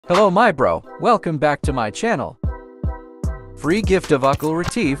Hello my bro, welcome back to my channel. Free gift of Uncle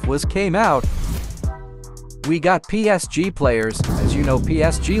Retief came out. We got PSG players. As you know,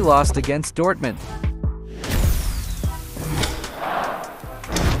 PSG lost against Dortmund.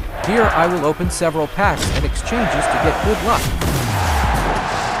 Here I will open several packs and exchanges to get good luck.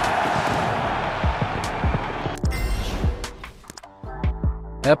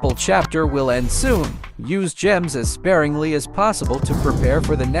 Apple chapter will end soon. Use gems as sparingly as possible to prepare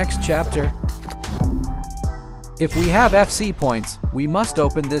for the next chapter. If we have FC points, we must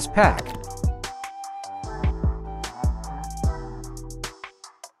open this pack.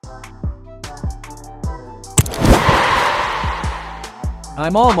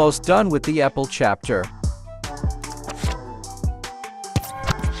 I'm almost done with the Apple chapter.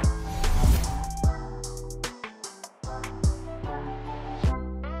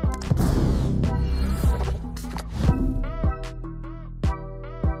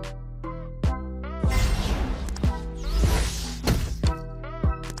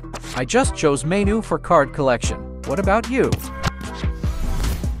 I just chose menu for card collection. What about you?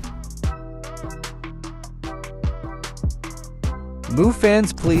 Moo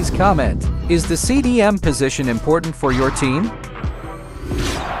fans, please comment. Is the CDM position important for your team?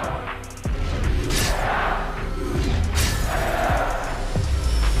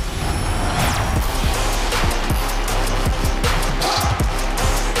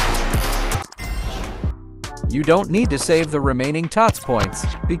 You don't need to save the remaining tots points,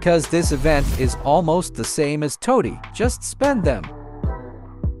 because this event is almost the same as Toady, just spend them.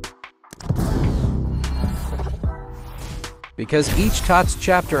 Because each tots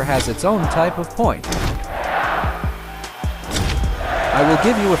chapter has its own type of point. I will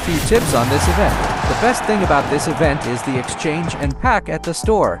give you a few tips on this event. The best thing about this event is the exchange and pack at the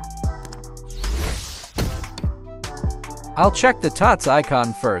store. I'll check the tots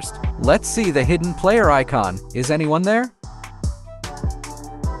icon first. Let's see the hidden player icon. Is anyone there?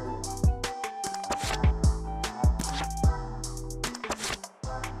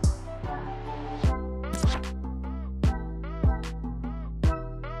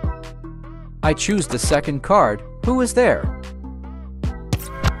 I choose the second card. Who is there?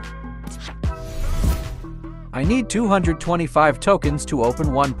 I need 225 tokens to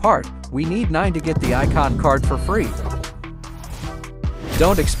open one part. We need 9 to get the icon card for free.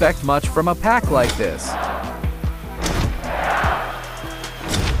 Don't expect much from a pack like this.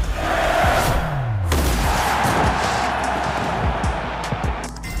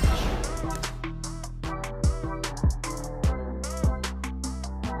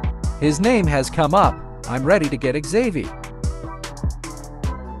 His name has come up. I'm ready to get Xavier.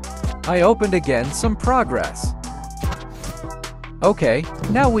 I opened again some progress. Okay,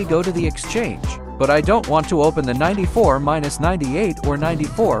 now we go to the exchange. But I don't want to open the 94 minus 98 or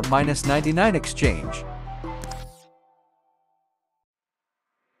 94 minus 99 exchange.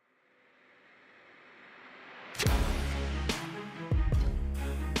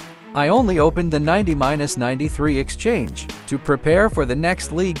 I only opened the 90 minus 93 exchange to prepare for the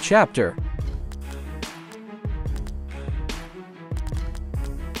next league chapter.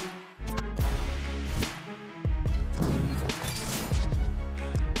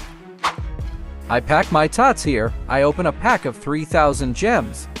 I pack my tots here. I open a pack of 3,000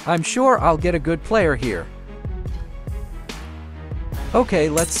 gems. I'm sure I'll get a good player here. Okay,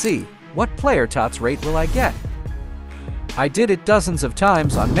 let's see. What player tots rate will I get? I did it dozens of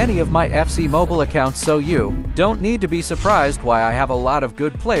times on many of my FC mobile accounts, so you don't need to be surprised why I have a lot of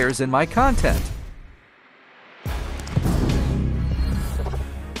good players in my content.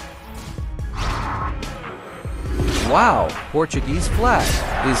 Wow, Portuguese flag.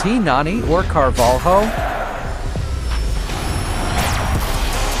 Is he Nani or Carvalho?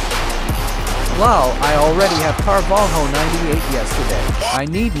 Lol, I already have Carvalho 98 yesterday. I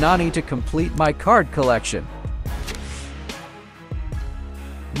need Nani to complete my card collection.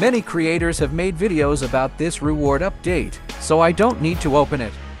 Many creators have made videos about this reward update, so I don't need to open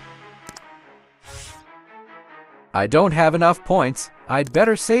it. I don't have enough points. I'd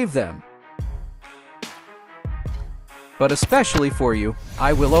better save them. But especially for you,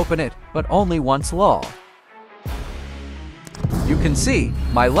 I will open it, but only once lol. You can see,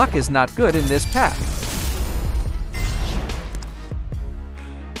 my luck is not good in this pack.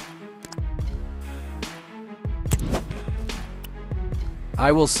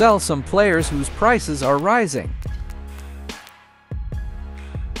 I will sell some players whose prices are rising.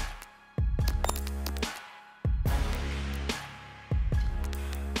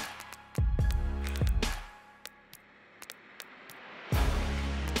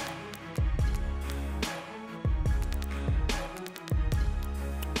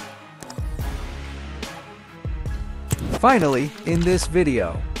 Finally, in this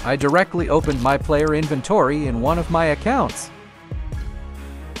video, I directly opened my player inventory in one of my accounts.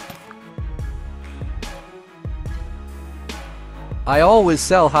 I always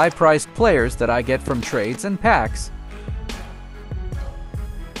sell high-priced players that I get from trades and packs.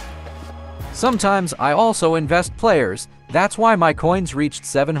 Sometimes I also invest players, that's why my coins reached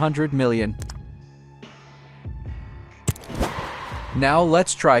 700 million. Now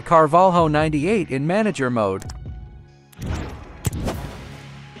let's try Carvalho 98 in manager mode.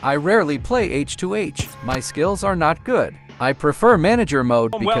 I rarely play H2H, my skills are not good. I prefer manager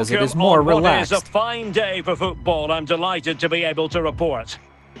mode because it is more relaxed. What is a fine day for football, I'm delighted to be able to report.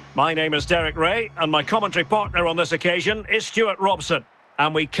 My name is Derek Ray, and my commentary partner on this occasion is Stuart Robson.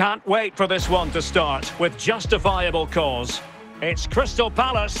 And we can't wait for this one to start with justifiable cause. It's Crystal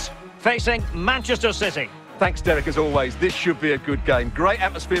Palace facing Manchester City. Thanks, Derek, as always. This should be a good game. Great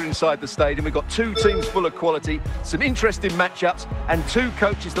atmosphere inside the stadium. We've got two teams full of quality, some interesting matchups, and two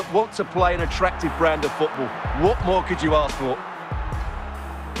coaches that want to play an attractive brand of football. What more could you ask for?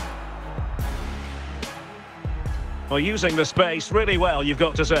 Well, using the space really well, you've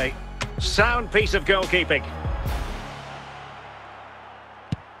got to say. Sound piece of goalkeeping.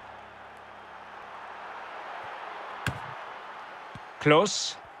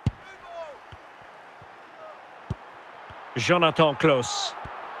 Close. Jonathan Close.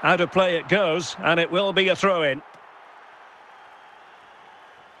 Out of play it goes, and it will be a throw-in.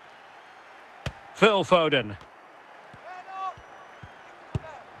 Phil Foden.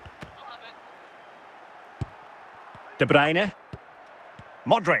 De Bruyne.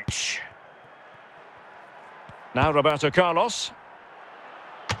 Modric. Now Roberto Carlos.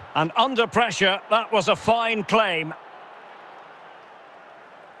 And under pressure, that was a fine claim.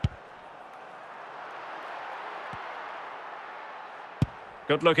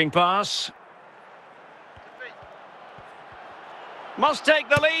 Good-looking pass. Must take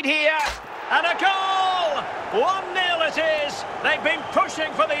the lead here. And a goal! 1-0 it is. They've been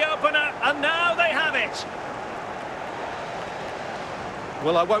pushing for the opener, and now they have it.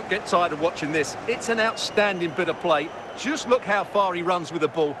 Well, I won't get tired of watching this. It's an outstanding bit of play. Just look how far he runs with the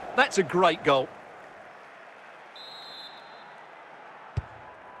ball. That's a great goal.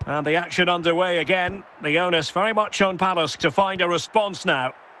 And the action underway again. The onus very much on Palace to find a response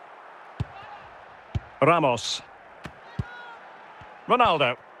now. Ramos.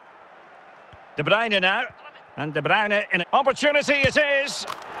 Ronaldo. De Bruyne now. And De Bruyne in an opportunity it is.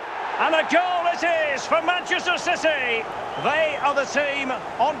 And a goal it is for Manchester City. They are the team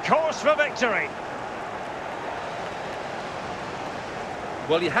on course for victory.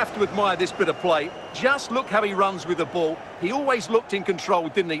 Well, you have to admire this bit of play. Just look how he runs with the ball. He always looked in control,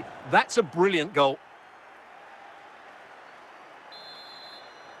 didn't he? That's a brilliant goal.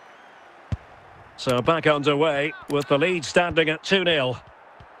 So back underway with the lead standing at 2-0.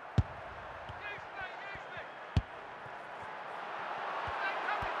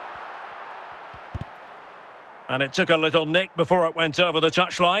 And it took a little nick before it went over the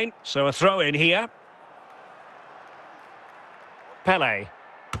touchline. So a throw in here. Pele.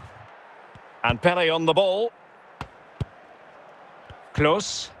 And Pele on the ball.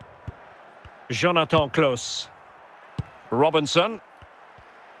 Close. Jonathan Close. Robinson.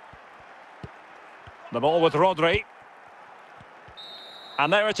 The ball with Rodri.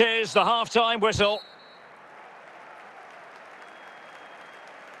 And there it is, the half-time whistle.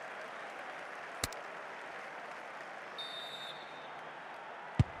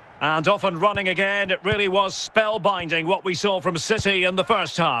 And off and running again. It really was spellbinding what we saw from City in the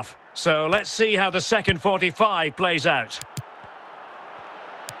first half. So let's see how the second 45 plays out.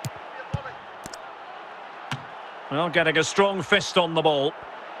 Well, getting a strong fist on the ball.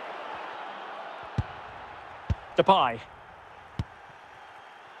 Depay.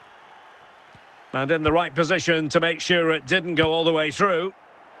 And in the right position to make sure it didn't go all the way through.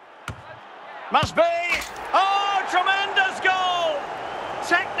 Must be! Oh, tremendous goal!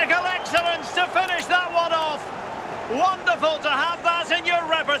 Technical excellence to finish that one off. Wonderful to have that in your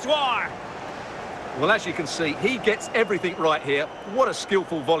repertoire. Well, as you can see, he gets everything right here. What a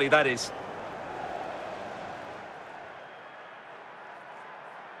skillful volley that is.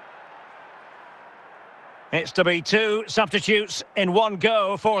 It's to be two substitutes in one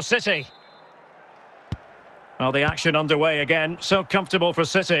go for City. Well, the action underway again. So comfortable for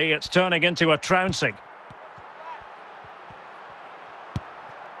City, it's turning into a trouncing.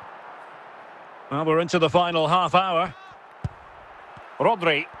 Well, we're into the final half hour.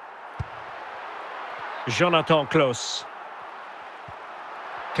 Rodri. Jonathan Close.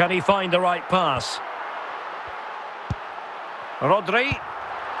 Can he find the right pass? Rodri.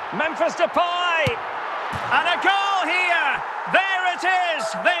 Memphis Depay. And a goal! goal here! There it is!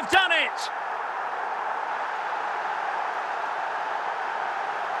 They've done it!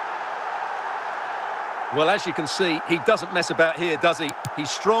 Well, as you can see, he doesn't mess about here, does he?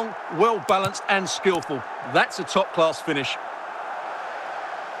 He's strong, well-balanced and skillful. That's a top-class finish.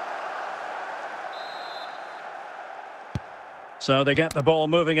 So they get the ball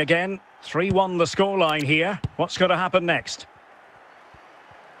moving again. 3-1 the scoreline here. What's going to happen next?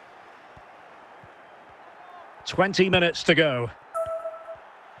 20 minutes to go.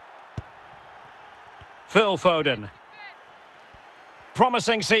 Phil Foden.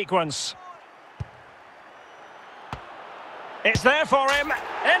 Promising sequence. It's there for him.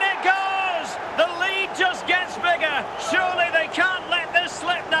 In it goes! The lead just gets bigger. Surely they can't let this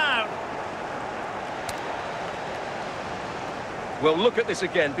slip now. Well, look at this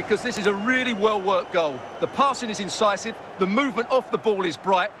again, because this is a really well-worked goal. The passing is incisive, the movement off the ball is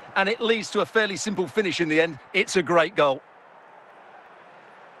bright, and it leads to a fairly simple finish in the end. It's a great goal.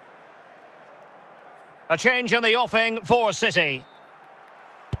 A change in the offing for City.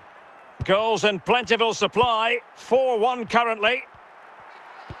 Goals in plentiful supply. 4-1 currently.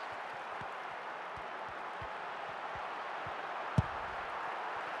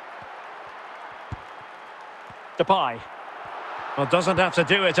 Depay. Well, doesn't have to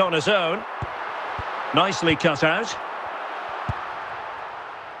do it on his own. Nicely cut out.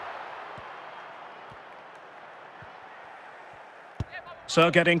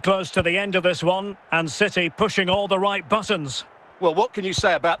 So getting close to the end of this one, and City pushing all the right buttons. Well, what can you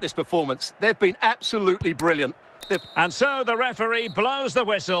say about this performance? They've been absolutely brilliant. And so the referee blows the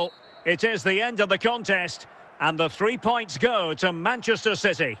whistle. It is the end of the contest, and the 3 points go to Manchester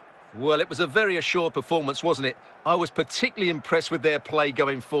City. Well, it was a very assured performance, wasn't it? I was particularly impressed with their play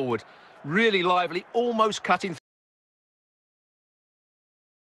going forward. Really lively, almost cutting